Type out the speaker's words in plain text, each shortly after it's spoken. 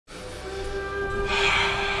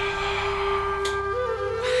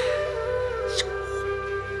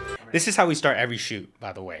This is how we start every shoot,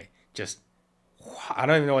 by the way. Just, I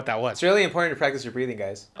don't even know what that was. It's really important to practice your breathing,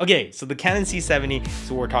 guys. Okay, so the Canon C70 is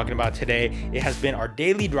what we're talking about today. It has been our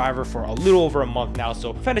daily driver for a little over a month now,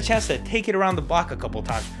 so we've had a chance to take it around the block a couple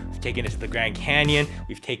times. We've taken it to the Grand Canyon,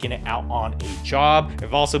 we've taken it out on a job.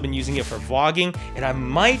 I've also been using it for vlogging, and I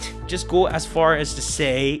might just go as far as to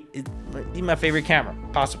say it might be my favorite camera,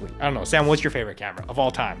 possibly. I don't know. Sam, what's your favorite camera of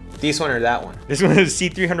all time? This one or that one? This one is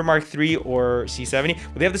C300 Mark III or C70,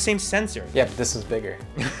 but they have the same sensor. Yeah, but this one's bigger.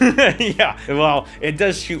 Yeah, well, it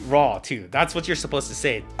does shoot RAW too. That's what you're supposed to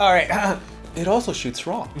say. All right. It also shoots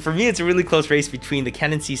RAW. For me, it's a really close race between the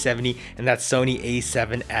Canon C70 and that Sony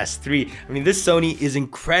a7S III. I mean, this Sony is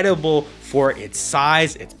incredible for its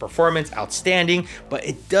size, its performance, outstanding, but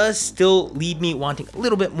it does still leave me wanting a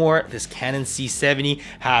little bit more. This Canon C70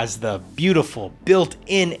 has the beautiful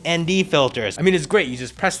built-in ND filters. I mean, it's great. You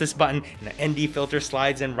just press this button and the ND filter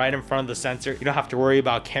slides in right in front of the sensor. You don't have to worry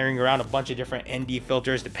about carrying around a bunch of different ND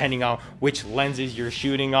filters depending on which lenses you're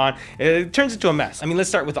shooting on. It turns into a mess. I mean, let's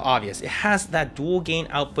start with the obvious. It has that dual gain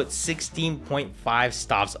output 16.5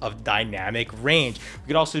 stops of dynamic range. We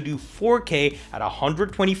could also do 4K at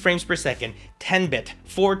 120 frames per second, 10-bit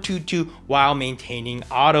 422 while maintaining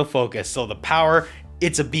autofocus. So the power,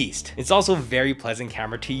 it's a beast. It's also a very pleasant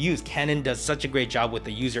camera to use. Canon does such a great job with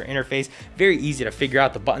the user interface. Very easy to figure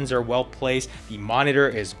out. The buttons are well placed. The monitor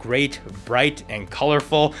is great, bright, and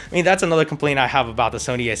colorful. I mean, that's another complaint I have about the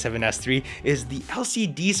Sony a7S III is the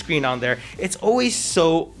LCD screen on there. It's always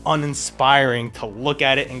so uninspiring to look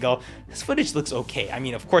at it and go, this footage looks okay. I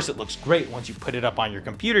mean, of course it looks great once you put it up on your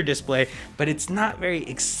computer display, but it's not very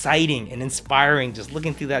exciting and inspiring just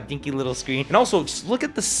looking through that dinky little screen. And also just look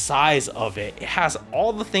at the size of it. It has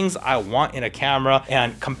all the things I want in a camera,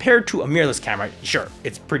 and compared to a mirrorless camera, sure,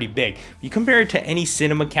 it's pretty big. You compare it to any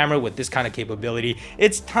cinema camera with this kind of capability,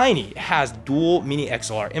 it's tiny. It has dual mini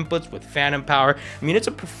XLR inputs with phantom power. I mean, it's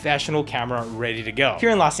a professional camera ready to go. Here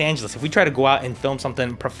in Los Angeles, if we try to go out and film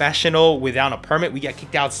something professional without a permit, we get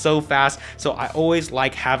kicked out so fast. So I always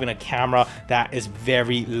like having a camera that is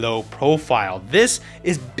very low profile. This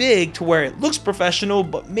is big to where it looks professional,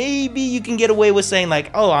 but maybe you can get away with saying like,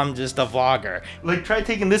 oh, I'm just a vlogger. Like, try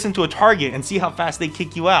taking this into a Target and see how fast they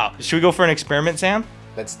kick you out. Should we go for an experiment, Sam?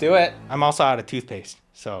 Let's do it. I'm also out of toothpaste,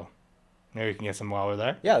 so maybe we can get some while we're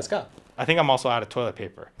there. Yeah, let's go. I think I'm also out of toilet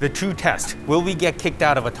paper. The true test, will we get kicked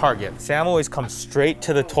out of a Target? Sam always comes straight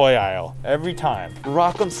to the toy aisle, every time.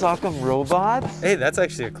 Rock'em Sock'em Robots? Hey, that's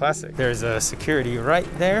actually a classic. There's a security right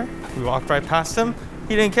there. We walked right past him.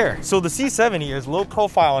 He didn't care. So the C70 is low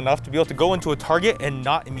profile enough to be able to go into a Target and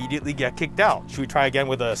not immediately get kicked out. Should we try again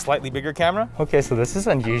with a slightly bigger camera? Okay, so this is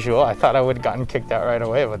unusual. I thought I would have gotten kicked out right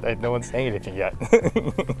away, but no one's saying anything yet.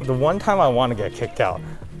 The one time I want to get kicked out,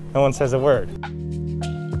 no one says a word.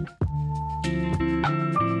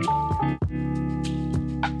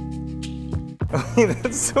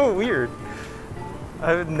 That's so weird.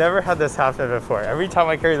 I've never had this happen before. Every time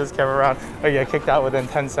I carry this camera around, I get kicked out within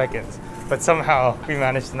 10 seconds. But somehow we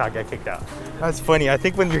managed to not get kicked out. That's funny. I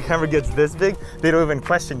think when your camera gets this big, they don't even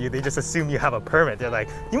question you. They just assume you have a permit. They're like,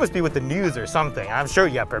 you must be with the news or something. I'm sure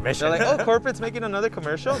you have permission. They're like, oh, corporate's making another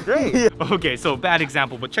commercial? Great. Yeah. Okay, so bad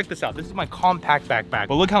example, but check this out. This is my compact backpack.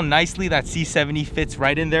 But look how nicely that C70 fits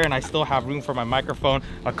right in there, and I still have room for my microphone,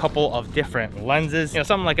 a couple of different lenses. You know,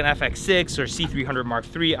 something like an FX6 or C300 Mark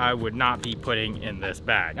III, I would not be putting in this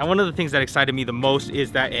bag. Now, one of the things that excited me the most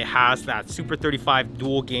is that it has that Super 35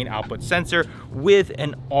 dual gain output sensor with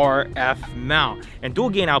an RF mount. And dual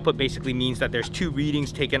gain output basically means that there's two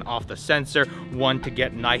readings taken off the sensor, one to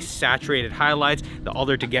get nice saturated highlights, the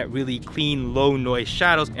other to get really clean low noise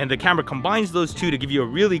shadows, and the camera combines those two to give you a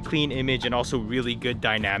really clean image and also really good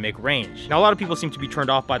dynamic range. Now, a lot of people seem to be turned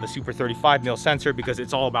off by the Super 35mm sensor because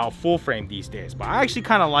it's all about full frame these days, but I actually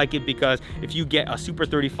kind of like it because if you get a Super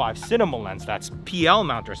 35 cinema lens that's PL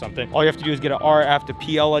mount or something, all you have to do is get an RF to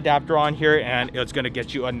PL adapter on here and it's going to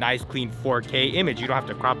get you a nice clean 4K image. You don't have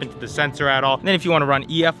to crop into the sensor at all. And then if you want to run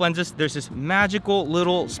EF lenses, there's this magical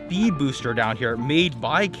little speed booster down here made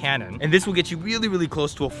by Canon, and this will get you really, really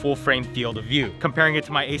close to a full frame field of view. Comparing it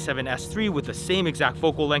to my a7S III with the same exact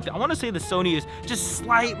focal length, I want to say the Sony is just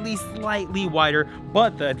slightly wider,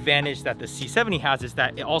 but the advantage that the C70 has is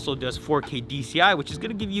that it also does 4K DCI, which is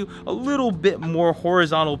going to give you a little bit more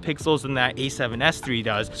horizontal pixels than that a7S III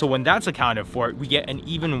does. So when that's accounted for, we get an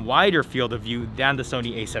even wider field of view than the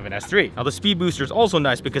Sony a7S III. Now the speed booster is also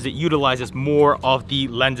nice because it utilizes has more of the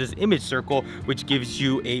lens's image circle, which gives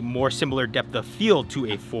you a more similar depth of field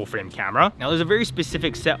to a full frame camera. Now there's a very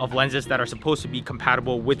specific set of lenses that are supposed to be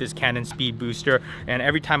compatible with this Canon speed booster, and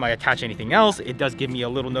every time I attach anything else, it does give me a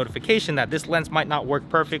little notification that this lens might not work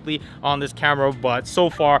perfectly on this camera, but so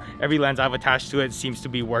far every lens I've attached to it seems to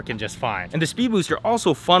be working just fine. And the speed booster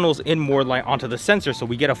also funnels in more light onto the sensor, so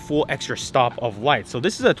we get a full extra stop of light. So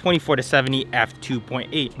this is a 24-70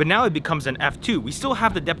 f2.8, but now it becomes an f2. We still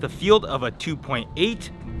have the depth of field of a 2.8,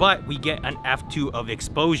 but we get an f2 of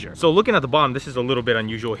exposure. So looking at the bottom, this is a little bit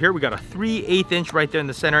unusual. Here we got a 3/8 inch right there in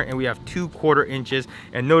the center, and we have 2/4 inches,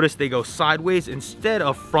 and notice they go sideways instead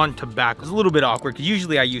of front to back. It's a little bit awkward because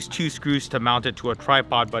usually I use 2 screws to mount it to a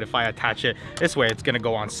tripod, but if I attach it this way, it's gonna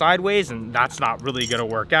go on sideways, and that's not really gonna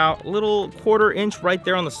work out. A little 1/4 inch right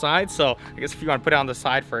there on the side, so I guess if you want to put it on the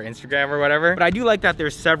side for Instagram or whatever. But I do like that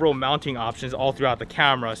there's several mounting options all throughout the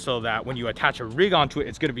camera, so that when you attach a rig onto it,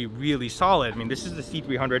 it's gonna be really solid. I mean, this is the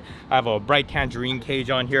C300. I have a bright tangerine cage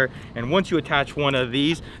on here, and once you attach one of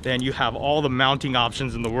these, then you have all the mounting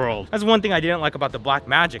options in the world. That's one thing I didn't like about the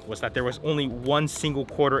Blackmagic, was that there was only one single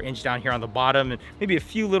 1/4 inch down here on the bottom, and maybe a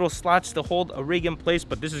few little slots to hold a rig in place,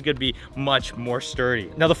 but this is gonna be much more sturdy.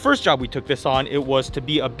 Now the first job we took this on, it was to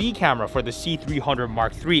be a B camera for the C300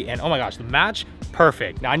 Mark III, and oh my gosh, the match,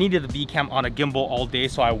 perfect. Now I needed the B cam on a gimbal all day,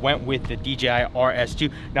 so I went with the DJI RS2.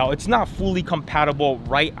 Now it's not fully compatible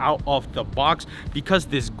right out of the box because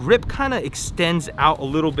this grip kind of extends out a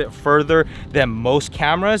little bit further than most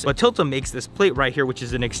cameras, but Tilta makes this plate right here, which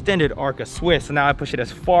is an extended Arca Swiss. So now I push it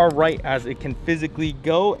as far right as it can physically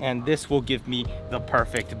go, and this will give me the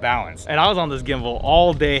perfect balance. And I was on this gimbal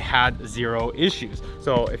all day, had 0 issues.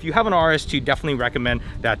 So if you have an RS2, definitely recommend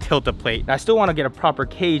that Tilta plate. I still want to get a proper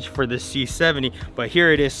cage for this C70, but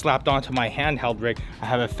here it is slapped onto my handheld rig. I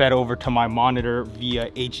have it fed over to my monitor via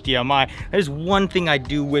HDMI. There's one thing I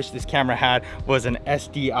do wish this camera had, was an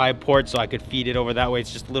SDI port, so I could feed it over that way.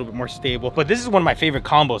 It's just a little bit more stable. But this is one of my favorite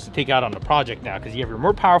combos to take out on the project now, because you have your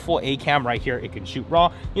more powerful A cam right here, it can shoot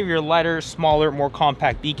raw. You have your lighter, smaller, more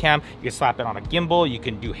compact B cam. You can slap it on a gimbal. You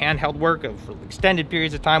can do handheld work for extended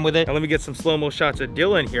periods of time with it. And let me get some slow-mo shots of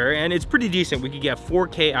Dylan here, and it's pretty decent. We could get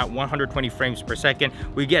 4K at 120 frames per second.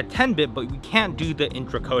 We get 10-bit, but we can't do the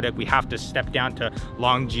intra codec. We have to step down to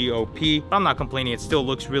long GOP. I'm not complaining, it still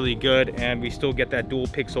looks really good, and we still get that dual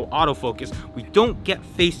pixel autofocus. We don't get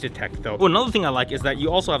face detect though. Well, another thing I like is that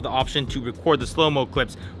you also have the option to record the slow-mo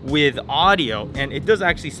clips with audio, and it does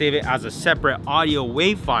actually save it as a separate audio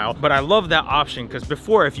WAV file. But I love that option, because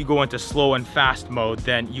before, if you go into slow and fast mode,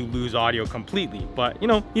 then you lose audio completely. But you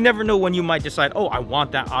know, you never know when you might decide, oh, I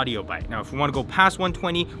want that audio bite. Now if we want to go past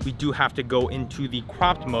 120, we do have to go into the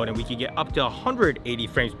cropped mode, and we can get up to 180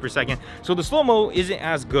 frames per second. So the slow-mo isn't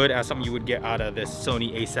as good as something you would get out of this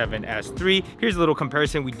Sony a7S III. Here's a little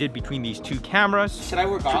comparison we did between these two cameras. Should I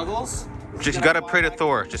wear goggles? Just gotta pray to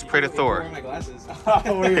Thor. Just pray to Thor. My glasses.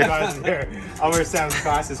 I'll wear your glasses here. I'll wear Sam's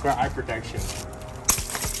glasses for eye protection.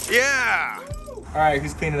 Yeah! All right,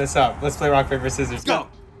 who's cleaning this up? Let's play rock, paper, scissors. Go!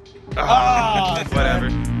 Whatever.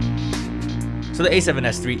 So the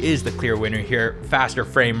a7S III is the clear winner here. Faster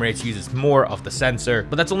frame rates, uses more of the sensor,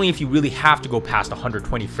 but that's only if you really have to go past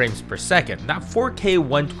 120 frames per second. That 4K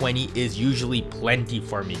 120 is usually plenty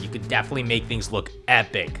for me. You could definitely make things look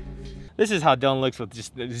epic. This is how Dylan looks with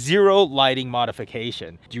just 0 lighting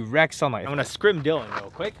modification. Direct sunlight. I'm gonna scrim Dylan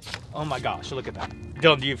real quick. Oh my gosh, look at that.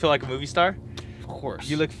 Dylan, do you feel like a movie star? Of course.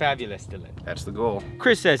 You look fabulous, Dylan. That's the goal.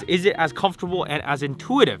 Chris says, is it as comfortable and as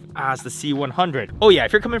intuitive as the C100? Oh yeah,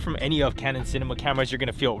 if you're coming from any of Canon cinema cameras, you're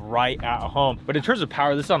gonna feel right at home. But in terms of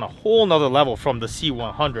power, this is on a whole nother level from the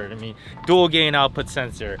C100. I mean, dual gain output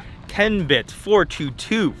sensor, 10-bit,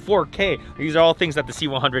 422, 4K. These are all things that the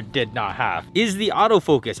C100 did not have. Is the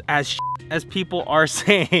autofocus as people are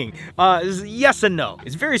saying? Yes and no.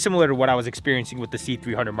 It's very similar to what I was experiencing with the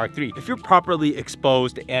C300 Mark III. If you're properly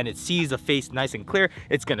exposed and it sees the face nice and clear,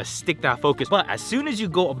 it's gonna stick that focus. But as soon as you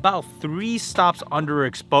go about 3 stops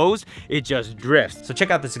underexposed, it just drifts. So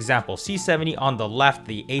check out this example. C70 on the left,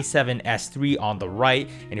 the a7S III on the right.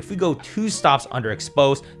 And if we go 2 stops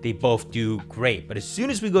underexposed, they both do great. But as soon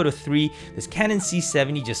as we go to 3, this Canon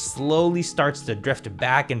C70 just slowly starts to drift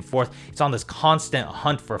back and forth. It's on this constant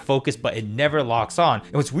hunt for focus, but it never locks on.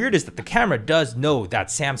 And what's weird is that the camera does know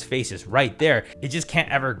that Sam's face is right there. It just can't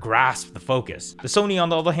ever grasp the focus. The Sony, on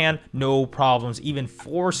the other hand, no problems, even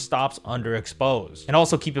 4 stops underexposed. And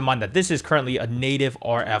also keep in mind that this is currently a native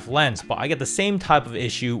RF lens, but I get the same type of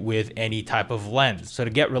issue with any type of lens. So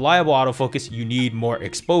to get reliable autofocus, you need more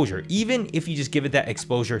exposure, even if you just give it that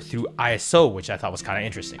exposure through ISO, which I thought was kind of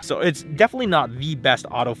interesting. So it's definitely not the best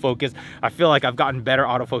autofocus. I feel like I've gotten better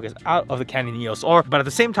autofocus out of the Canon EOS R, but at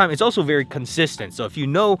the same time, it's also very consistent. So if you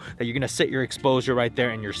know that you're gonna set your exposure right there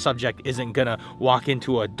and your subject isn't gonna walk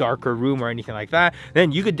into a darker room or anything like that,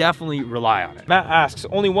 then you could definitely rely on it. Matt asks,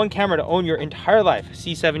 only one camera to own your entire life,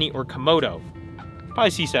 C70 or Komodo? Probably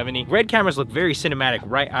C70. Red cameras look very cinematic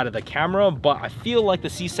right out of the camera, but I feel like the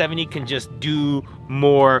C70 can just do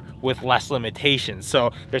more with less limitations.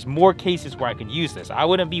 So there's more cases where I could use this. I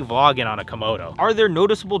wouldn't be vlogging on a Komodo. Are there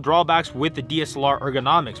noticeable drawbacks with the DSLR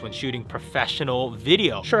ergonomics when shooting professional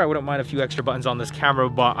video? Sure, I wouldn't mind a few extra buttons on this camera,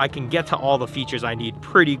 but I can get to all the features I need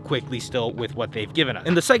pretty quickly still with what they've given us.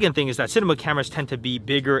 And the second thing is that cinema cameras tend to be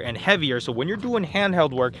bigger and heavier. So when you're doing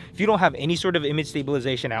handheld work, if you don't have any sort of image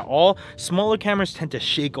stabilization at all, smaller cameras tend to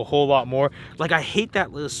shake a whole lot more. Like, I hate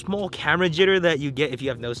that little small camera jitter that you get if you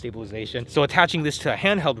have no stabilization. So attaching this to a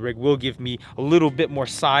handheld rig will give me a little bit more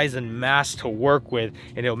size and mass to work with,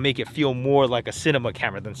 and it'll make it feel more like a cinema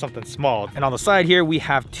camera than something small. And on the side here, we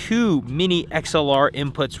have two mini XLR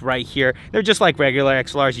inputs right here. They're just like regular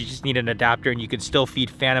XLRs. You just need an adapter and you can still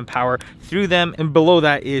feed phantom power through them. And below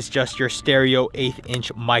that is just your stereo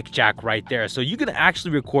 1/8" mic jack right there. So you can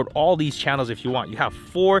actually record all these channels if you want. You have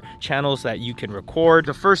 4 channels that you can record.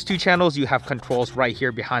 The first 2 channels, you have controls right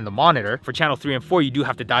here behind the monitor. For channel 3 and 4, you do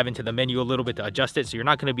have to dive into the menu a little bit to adjust it, so you're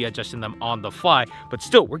not going to be adjusting them on the fly, but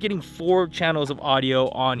still, we're getting 4 channels of audio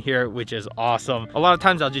on here, which is awesome. A lot of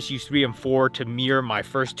times I'll just use 3 and 4 to mirror my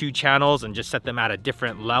first 2 channels and just set them at a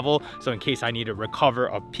different level, so in case I need to recover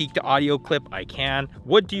a peaked audio clip, I can.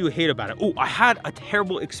 What do you hate about it? Oh, I had a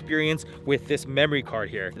terrible experience with this memory card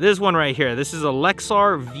here. This one right here, this is a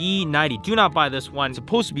Lexar V90. Do not buy this one. It's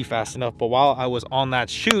supposed to be fast enough, but while I was on that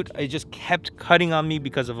shoot, it just kept cutting on me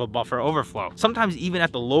because of a buffer overflow. Sometimes even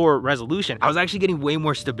at the lower resolution, I was actually getting way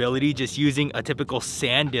more stability just using a typical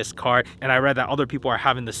SanDisk card, and I read that other people are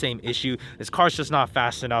having the same issue. This card's just not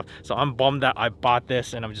fast enough, so I'm bummed that I bought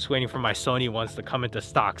this, and I'm just waiting for my Sony ones to come into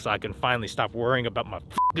stock so I can finally stop worrying about my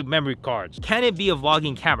memory cards. Can it be a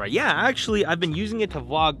vlogging camera? Yeah, actually, I've been using it to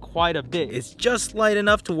vlog quite a bit. It's just light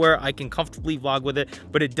enough to where I can comfortably vlog with it,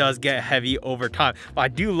 but it does get heavy over time. But I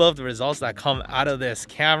do love the results that come out of this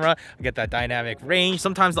camera. I get that dynamic range.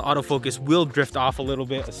 Sometimes the autofocus will drift off a little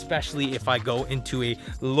bit, especially if I go into a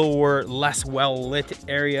lower, less well lit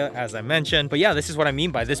area, as I mentioned. But yeah, this is what I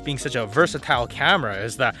mean by this being such a versatile camera,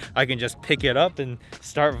 is that I can just pick it up and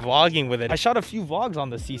start vlogging with it. I shot a few vlogs on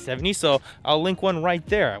the C70, so I'll link one right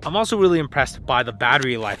there. I'm also really impressed by the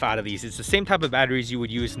battery life out of these. It's the same type of batteries you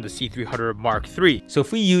would use in the C300 Mark III. So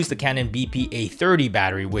if we use the Canon BP-A30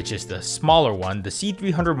 battery, which is the smaller one, the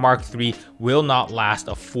C300 Mark III will not last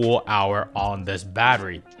a full hour on this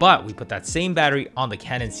battery. But we put that same battery on the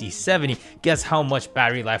Canon C70. Guess how much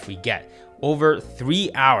battery life we get? Over 3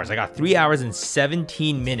 hours. I got 3 hours and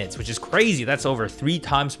 17 minutes, which is crazy. That's over 3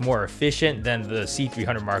 times more efficient than the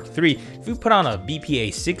C300 Mark III. If we put on a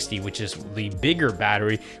BPA60, which is the bigger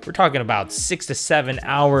battery, we're talking about 6 to 7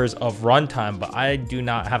 hours of runtime, but I do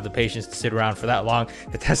not have the patience to sit around for that long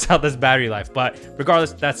to test out this battery life. But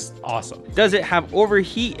regardless, that's awesome. Does it have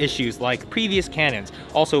overheat issues like previous Canons?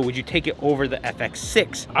 Also, would you take it over the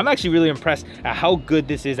FX6? I'm actually really impressed at how good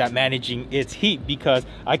this is at managing its heat, because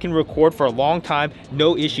I can record for a long time,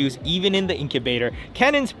 no issues, even in the incubator.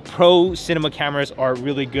 Canon's pro cinema cameras are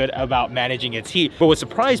really good about managing its heat, but what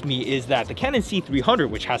surprised me is that the Canon C300,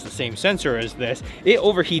 which has the same sensor as this, it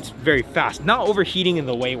overheats very fast. Not overheating in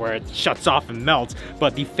the way where it shuts off and melts,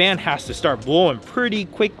 but the fan has to start blowing pretty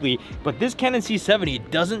quickly. But this Canon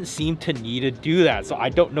C70 doesn't seem to need to do that, so I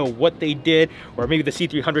don't know what they did, or maybe the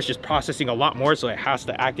C300 is just processing a lot more, so it has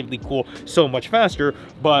to actively cool so much faster,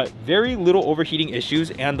 but very little overheating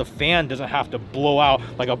issues, and the fan doesn't have to blow out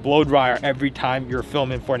like a blow dryer every time you're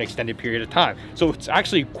filming for an extended period of time. So it's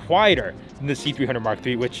actually quieter than the C300 Mark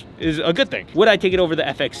III, which is a good thing. Would I take it over the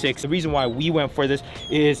FX6? The reason why we went for this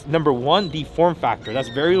is, number one, the form factor. That's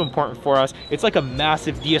very important for us. It's like a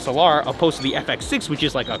massive DSLR opposed to the FX6, which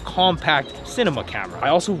is like a compact cinema camera. I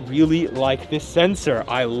also really like this sensor.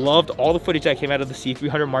 I loved all the footage that came out of the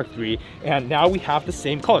C300 Mark III, and now we have the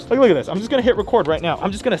same colors. Like, look at this. I'm just gonna hit record right now.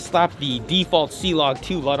 I'm just gonna slap the default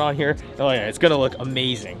C-Log2 LUT on here. Oh yeah, it's gonna look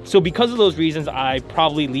amazing. So because of those reasons, I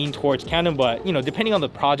probably lean towards Canon, but you know, depending on the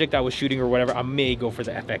project I was shooting or whatever, I may go for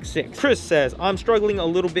the FX6. Chris says, I'm struggling a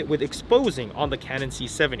little bit with exposing on the Canon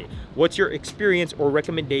C70. What's your experience or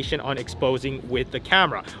recommendation on exposing with the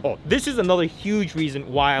camera? Oh, this is another huge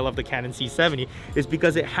reason why I love the Canon C70, is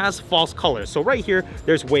because it has false colors. So right here,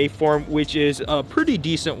 there's waveform, which is a pretty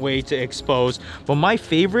decent way to expose, but my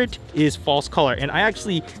favorite is false color. And I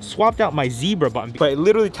actually swapped out my zebra button, but it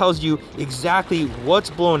literally tells you exactly what's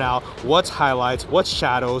blown out, what's highlights, what's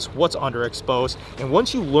shadows, what's underexposed. And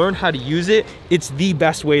once you learn how to use it, it's the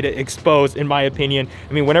best way to expose, in my opinion.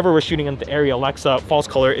 I mean, whenever we're shooting into Arri Alexa, false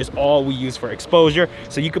color is all we use for exposure.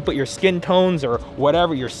 So you could put your skin tones or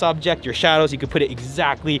whatever, your subject, your shadows, you could put it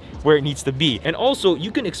exactly where it needs to be. And also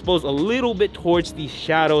you can expose a little bit towards the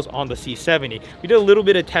shadows on the C70. We did a little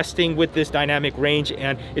bit of testing with this dynamic range,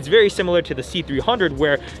 and it's very similar to the C300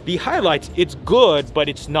 where the highlights, it's good, but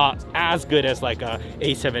it's not as good as like a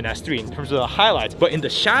A7S III in terms of the highlights. But in the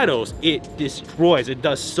shadows, it destroys. It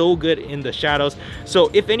does so good in the shadows. So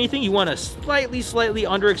if anything, you want to slightly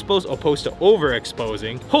underexpose opposed to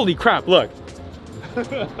overexposing. Holy crap, look.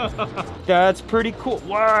 That's pretty cool.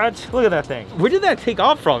 What? Look at that thing. Where did that take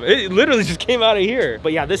off from? It literally just came out of here.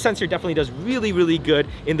 But yeah, this sensor definitely does really good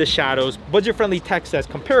in the shadows. Budget-friendly tech says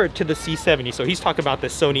compare it to the C70. So he's talking about the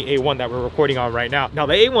Sony A1 that we're recording on right now. Now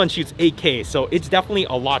the A1 shoots 8K, so it's definitely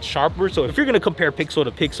a lot sharper. So if you're gonna compare pixel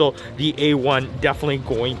to pixel, the A1 definitely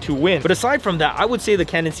going to win. But aside from that, I would say the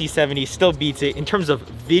Canon C70 still beats it in terms of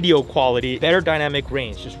video quality, better dynamic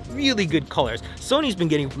range, just really good colors. Sony's been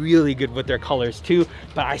getting really good with their colors too,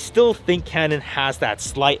 but I still think Canon has that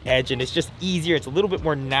slight edge, and it's just easier, it's a little bit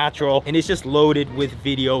more natural, and it's just loaded with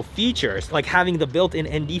video features. Like having the built-in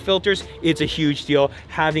ND filters, it's a huge deal.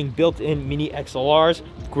 Having built-in mini XLRs,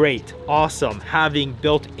 great, awesome. Having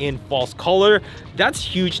built-in false color, that's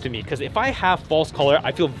huge to me, because if I have false color,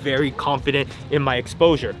 I feel very confident in my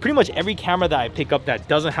exposure. Pretty much every camera that I pick up that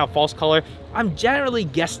doesn't have false color, I'm generally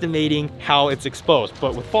guesstimating how it's exposed,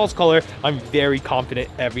 but with false color, I'm very confident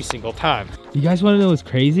every single time. You guys want to know what's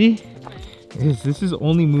crazy? This is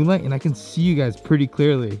only moonlight and I can see you guys pretty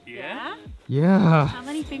clearly. Yeah? Yeah. How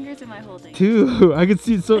many fingers am I holding? 2. I can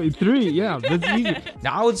see it, so 3. Yeah, that's easy.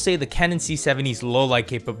 Now I would say the Canon C70's low light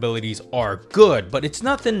capabilities are good, but it's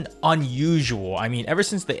nothing unusual. I mean, ever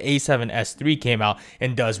since the A7S III came out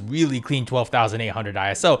and does really clean 12,800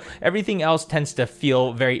 ISO, everything else tends to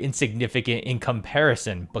feel very insignificant in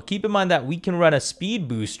comparison. But keep in mind that we can run a speed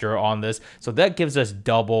booster on this, so that gives us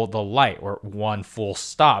double the light, or 1 full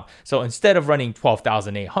stop. So instead of running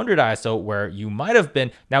 12,800 ISO where you might have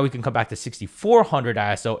been, now we can come back to 6400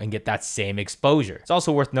 ISO and get that same exposure. It's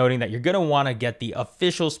also worth noting that you're going to want to get the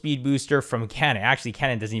official speed booster from Canon. Actually,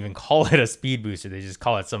 Canon doesn't even call it a speed booster. They just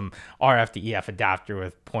call it some RF to EF adapter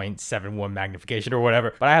with 0.71 magnification or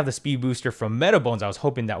whatever. But I have the speed booster from Metabones. I was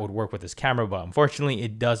hoping that would work with this camera, but unfortunately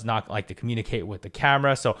it does not like to communicate with the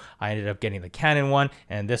camera. So I ended up getting the Canon one,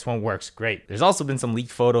 and this one works great. There's also been some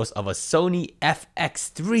leaked photos of a Sony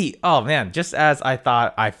FX3. Oh man, just as I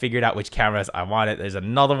thought I figured out which cameras I wanted, there's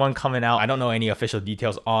another one coming out. I don't know any official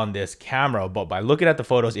details on this camera, but by looking at the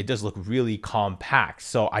photos, it does look really compact.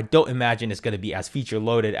 So I don't imagine it's going to be as feature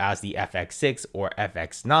loaded as the FX6 or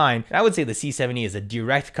FX9. And I would say the C70 is a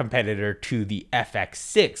direct competitor to the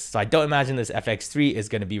FX6. So I don't imagine this FX3 is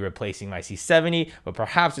going to be replacing my C70, but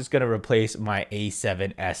perhaps it's going to replace my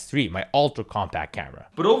A7S III, my ultra compact camera.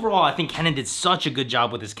 But overall, I think Canon did such a good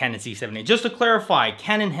job with this Canon C70. Just to clarify,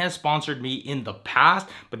 Canon has sponsored me in the past,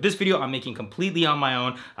 but this video I'm making completely on my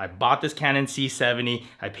own. I bought this Canon C70.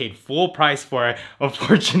 I paid full price for it,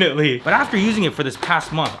 unfortunately. But after using it for this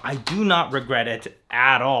past month, I do not regret it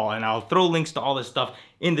at all. And I'll throw links to all this stuff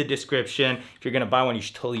in the description. If you're gonna buy one, you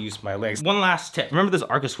should totally use my links. One last tip. Remember this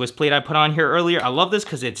Arca Swiss plate I put on here earlier? I love this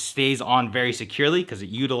because it stays on very securely because it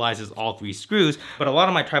utilizes all 3 screws, but a lot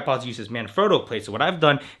of my tripods use this Manfrotto plate. So what I've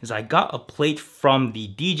done is I got a plate from the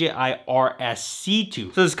DJI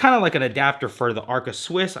RS-C2. So it's kind of like an adapter for the Arca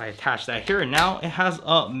Swiss. I attached that here, and now it has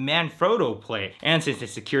a Manfrotto plate. And since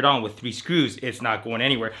it's secured on with 3 screws, it's not going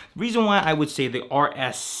anywhere. The reason why I would say the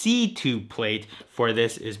RS-C2 plate for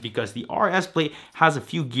this is because the RS plate has a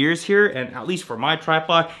few gears here, and at least for my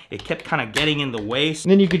tripod, it kept kind of getting in the way.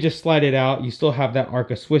 And then you could just slide it out. You still have that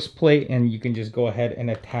Arca Swiss plate, and you can just go ahead and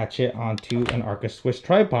attach it onto an Arca Swiss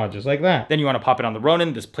tripod, just like that. Then you want to pop it on the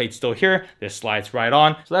Ronin. This plate's still here. This slides right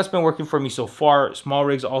on. So that's been working for me so far. Small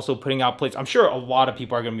rigs also putting out plates. I'm sure a lot of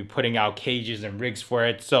people are going to be putting out cages and rigs for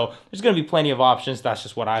it. So there's going to be plenty of options. That's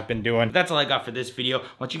just what I've been doing. That's all I got for this video. I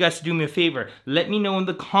want you guys to do me a favor. Let me know in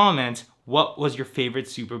the comments, what was your favorite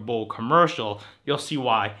Super Bowl commercial? You'll see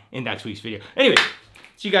why in next week's video. Anyway,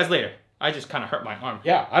 see you guys later. I just kind of hurt my arm.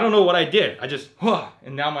 Yeah, I don't know what I did. I just,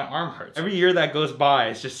 and now my arm hurts. Every year that goes by,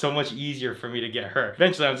 it's just so much easier for me to get hurt.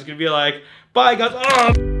 Eventually, I'm just gonna be like, bye guys.